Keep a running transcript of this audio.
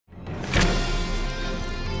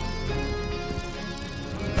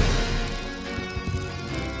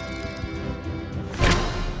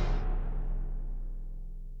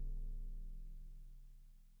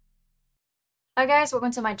Hi guys, welcome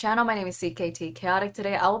to my channel. My name is CKT Chaotic.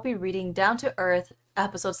 Today I will be reading Down to Earth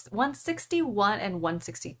episodes 161 and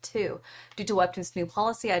 162. Due to Webtoon's new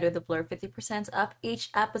policy, I do the blur 50% up each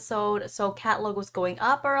episode, so cat logo's going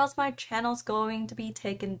up or else my channel's going to be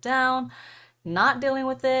taken down. Not dealing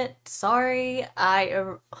with it. Sorry.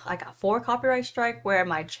 I got 4 copyright strike where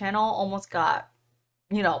my channel almost got,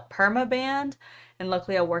 perma banned, and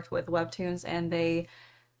luckily I worked with Webtoons and they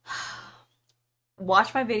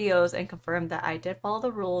watched my videos and confirmed that I did follow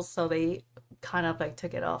the rules, so they kind of like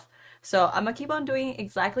took it off. So I'm gonna keep on doing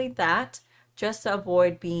exactly that just to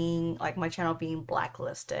avoid being like my channel being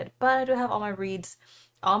blacklisted. But I do have all my reads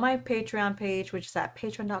on my Patreon page, which is at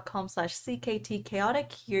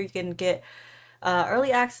patreon.com/cktchaotic. Here you can get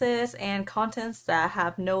early access and contents that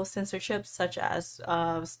have no censorship, such as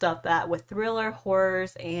stuff that with thriller,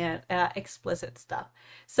 horrors, and explicit stuff.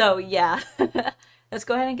 So yeah, let's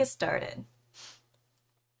go ahead and get started.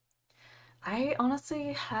 I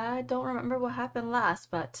honestly don't remember what happened last,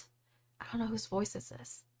 but I don't know whose voice is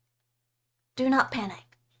this. Do not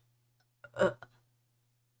panic.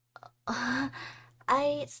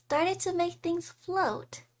 I started to make things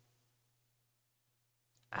float.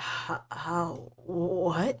 How?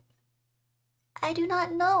 What? I do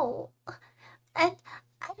not know. And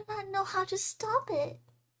I do not know how to stop it.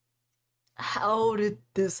 How did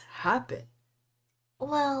this happen?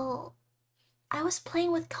 Well, I was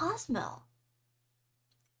playing with Cosmo.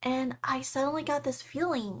 And I suddenly got this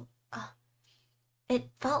feeling. It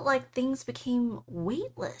felt like things became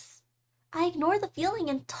weightless. I ignored the feeling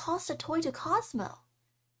and tossed a toy to Cosmo.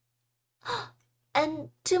 And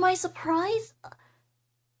to my surprise,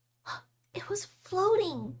 it was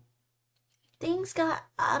floating. Things got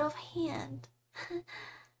out of hand.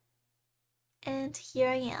 And here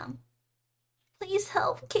I am. Please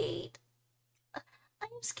help, Kate.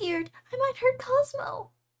 I'm scared. I might hurt Cosmo.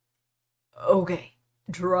 Okay,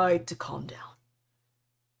 try to calm down.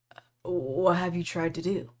 What have you tried to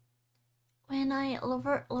do? When I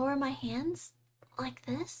lower my hands like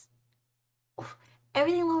this,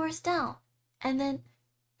 everything lowers down, and then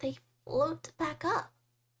they float back up.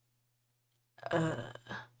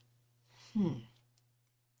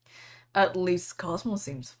 At least Cosmo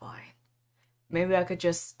seems fine. Maybe I could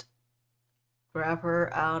just grab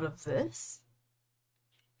her out of this?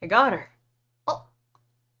 I got her. Oh,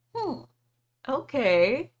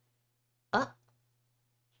 Okay. yeah.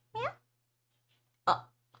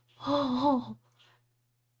 Oh.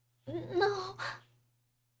 No.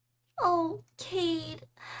 Oh, Kate,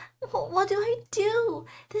 what do I do?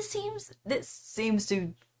 This seems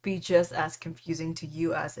to be just as confusing to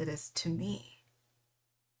you as it is to me.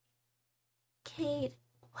 Kate,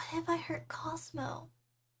 what if I hurt Cosmo?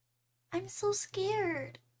 I'm so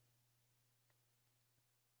scared.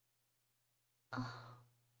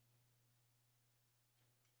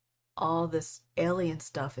 All this alien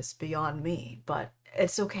stuff is beyond me, but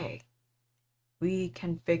it's okay. We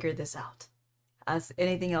can figure this out. Has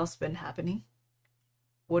anything else been happening?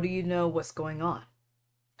 What do you know what's going on?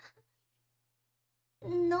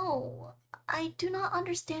 No, I do not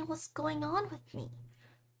understand what's going on with me.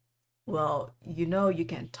 Well, you know you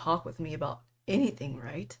can talk with me about anything,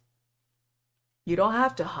 right? You don't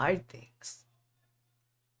have to hide things.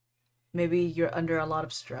 Maybe you're under a lot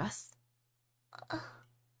of stress?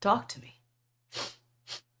 Talk to me.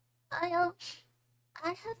 I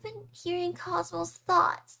have been hearing Cosmo's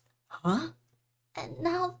thoughts. Huh? And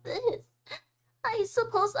now this. I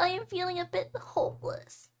suppose I am feeling a bit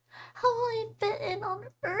hopeless. How will I fit in on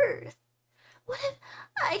Earth? What if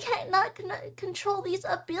I cannot control these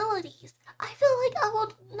abilities? I feel like I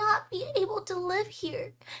will not be able to live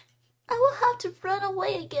here. I will have to run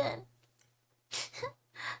away again.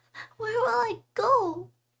 Where will I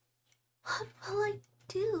go? What will I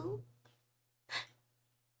do?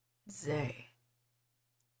 Zay,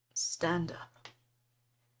 stand up.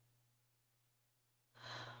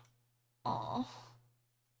 Oh.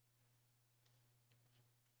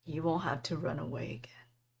 You won't have to run away again.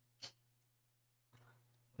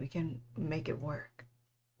 We can make it work.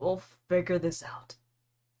 We'll figure this out.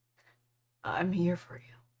 I'm here for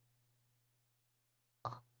you.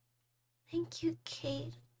 Oh, thank you,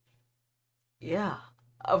 Kate. Yeah,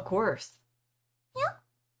 of course. Yeah.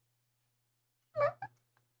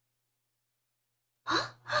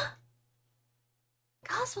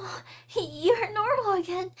 Cosmo, you're normal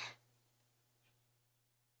again.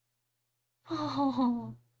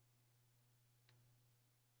 Oh.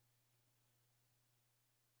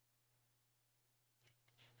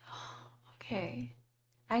 Okay.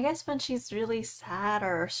 I guess when she's really sad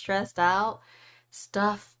or stressed out,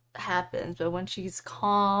 stuff happens. But when she's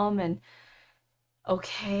calm and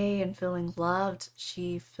okay and feeling loved,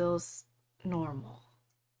 she feels normal,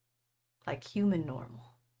 like human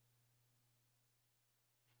normal.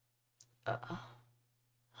 Uh,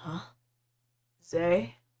 huh?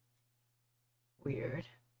 Zay? Weird.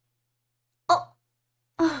 Oh,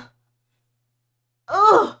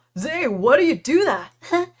 Oh, Zay, why do you do that?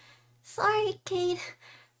 sorry, Kate.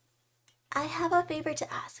 I have a favor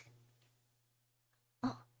to ask.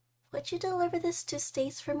 Oh, would you deliver this to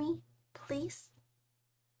Stace for me, please?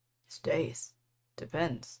 Stays.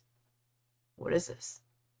 Depends. What is this?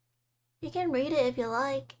 You can read it if you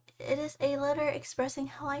like. It is a letter expressing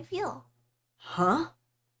how I feel. Huh?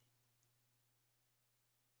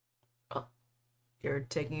 Oh, you're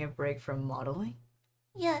taking a break from modeling?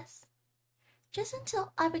 Yes, just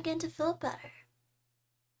until I begin to feel better.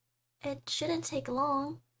 It shouldn't take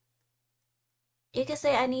long. You could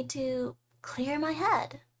say I need to clear my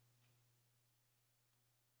head.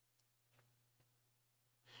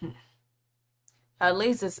 At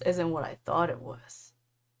least this isn't what I thought it was.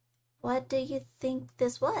 What do you think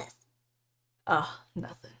this was? Ah,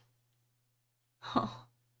 nothing. Huh.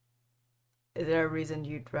 Is there a reason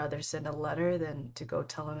you'd rather send a letter than to go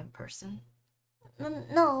tell him in person?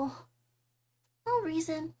 No. No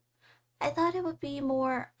reason. I thought it would be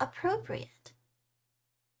more appropriate.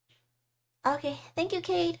 Okay, thank you,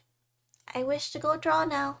 Kate. I wish to go draw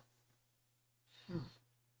now.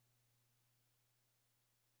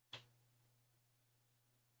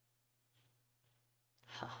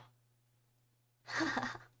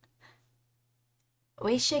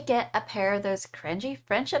 We should get a pair of those cringy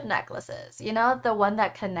friendship necklaces. You know, the one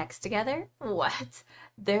that connects together? What?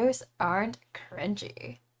 Those aren't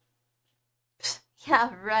cringy.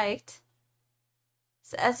 Yeah, right.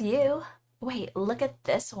 Says you. Wait, look at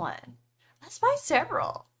this one. Let's buy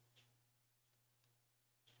several.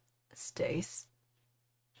 Stace.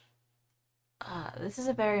 This is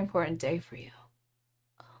a very important day for you.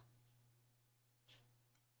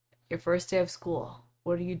 Your first day of school.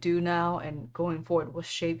 What do you do now and going forward will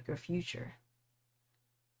shape your future.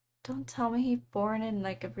 Don't tell me he's born in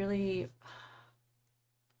like a really...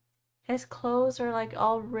 His clothes are like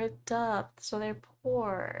all ripped up, so they're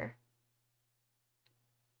poor.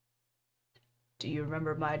 Do you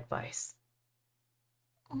remember my advice?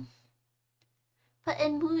 But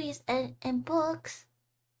in movies and books...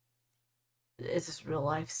 This is real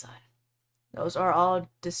life, son. Those are all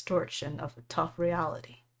distortion of a tough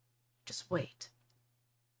reality. Just wait.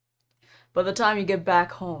 By the time you get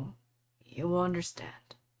back home, you will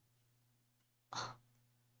understand. Oh,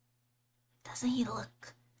 doesn't he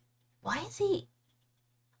look... Why is he...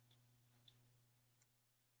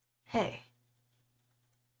 Hey.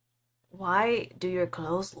 Why do your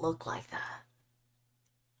clothes look like that?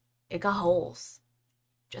 It got holes.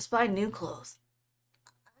 Just buy new clothes.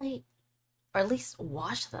 Or at least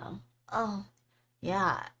wash them. Oh,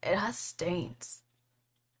 yeah, it has stains.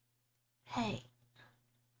 hey.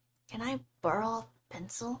 Can I borrow a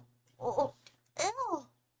pencil? Oh, ew.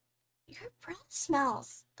 Your breath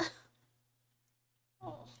smells.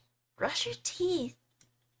 Oh, brush your teeth.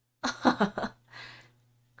 Grandpa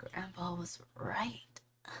was right.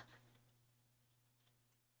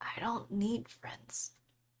 I don't need friends.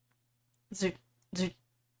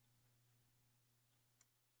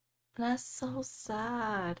 That's so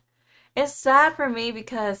sad. It's sad for me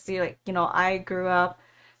because I grew up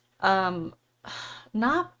um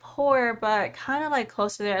not poor but kind of like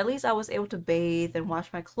close to there. At least I was able to bathe and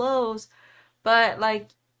wash my clothes, but like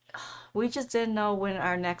we just didn't know when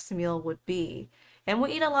our next meal would be. And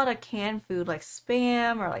we eat a lot of canned food like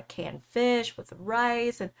spam or like canned fish with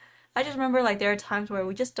rice. And I just remember like there are times where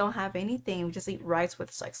we just don't have anything. We just eat rice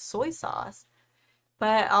with like soy sauce.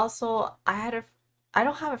 But also I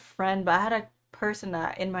don't have a friend, but I had a person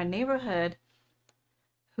that in my neighborhood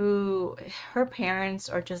who her parents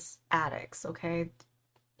are just addicts, okay?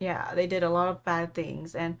 Yeah, they did a lot of bad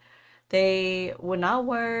things and they would not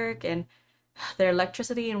work and their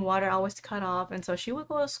electricity and water always cut off. And so she would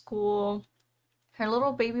go to school. Her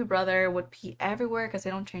little baby brother would pee everywhere because they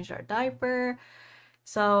don't change their diaper.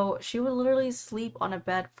 So she would literally sleep on a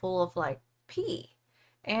bed full of like pee.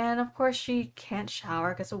 And of course, she can't shower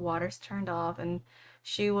because the water's turned off. And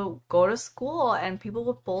she would go to school and people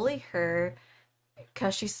would bully her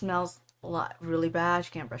because she smells a lot really bad.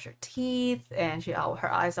 She can't brush her teeth and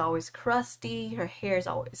her eyes are always crusty. Her hair is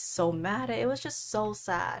always so matted. It was just so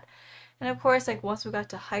sad. And of course, like once we got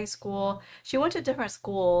to high school, she went to different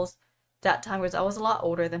schools that time because I was a lot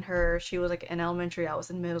older than her. She was like in elementary, I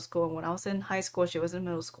was in middle school, and when I was in high school, she was in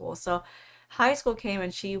middle school. So high school came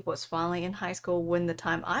and she was finally in high school when the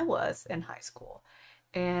time I was in high school.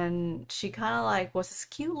 and she kind of like was this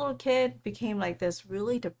cute little kid, became like this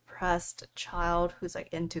really depressed child who's like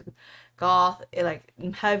into goth, like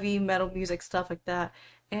heavy metal music, stuff like that.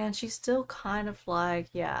 And she's still kind of like,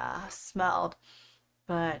 yeah, smelled.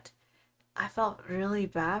 But I felt really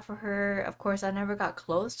bad for her. Of course, I never got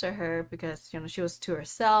close to her because, she was to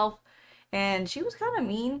herself and she was kind of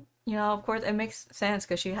mean. Of course, it makes sense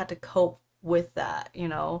because she had to cope with that,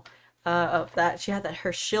 of that. She had that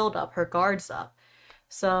her shield up, her guards up.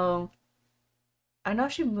 So I know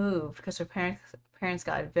she moved because her parents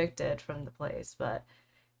got evicted from the place, but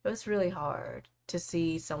it was really hard to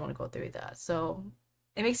see someone go through that. So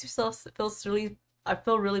it makes me feels really. I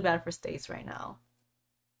feel really bad for Stace right now,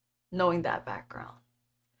 knowing that background.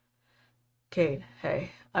 Kate,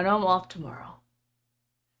 hey, I know I'm off tomorrow.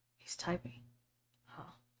 He's typing.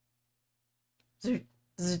 Huh. Zzz,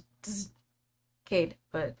 zzz, zzz. Kate,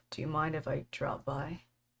 but do you mind if I drop by?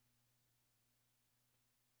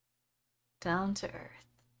 Down to earth.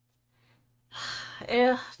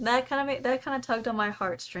 Yeah, that kind of tugged on my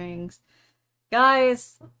heartstrings.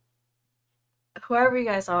 Guys, whoever you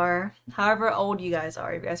guys are, however old you guys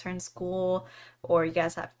are, if you guys are in school or you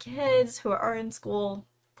guys have kids who are in school,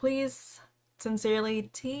 please sincerely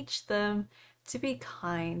teach them to be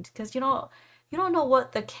kind because you don't know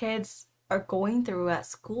what the kids are going through at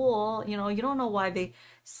school. You don't know why they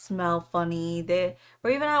smell funny. They or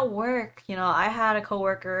even at work. I had a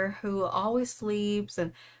coworker who always sleeps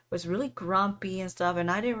and was really grumpy and stuff, and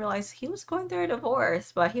I didn't realize he was going through a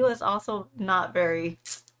divorce, but he was also not very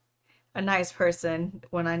a nice person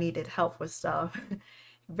when I needed help with stuff.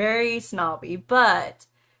 Very snobby, but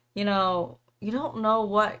you don't know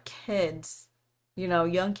what kids,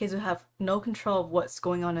 young kids who have no control of what's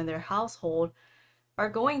going on in their household are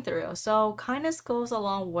going through. So kindness goes a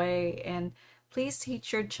long way, and please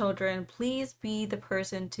teach your children. Please be the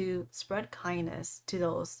person to spread kindness to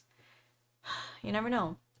those. You never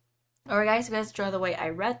know. Alright guys, if you guys enjoy the way I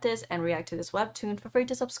read this and react to this webtoon, feel free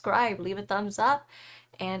to subscribe, leave a thumbs up,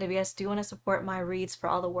 and if you guys do want to support my reads for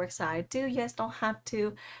all the works that I do, you guys don't have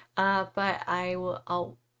to, but I will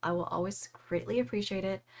always greatly appreciate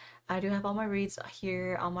it. I do have all my reads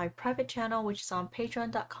here on my private channel, which is on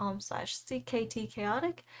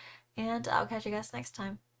patreon.com/cktchaotic, and I'll catch you guys next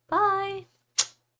time. Bye!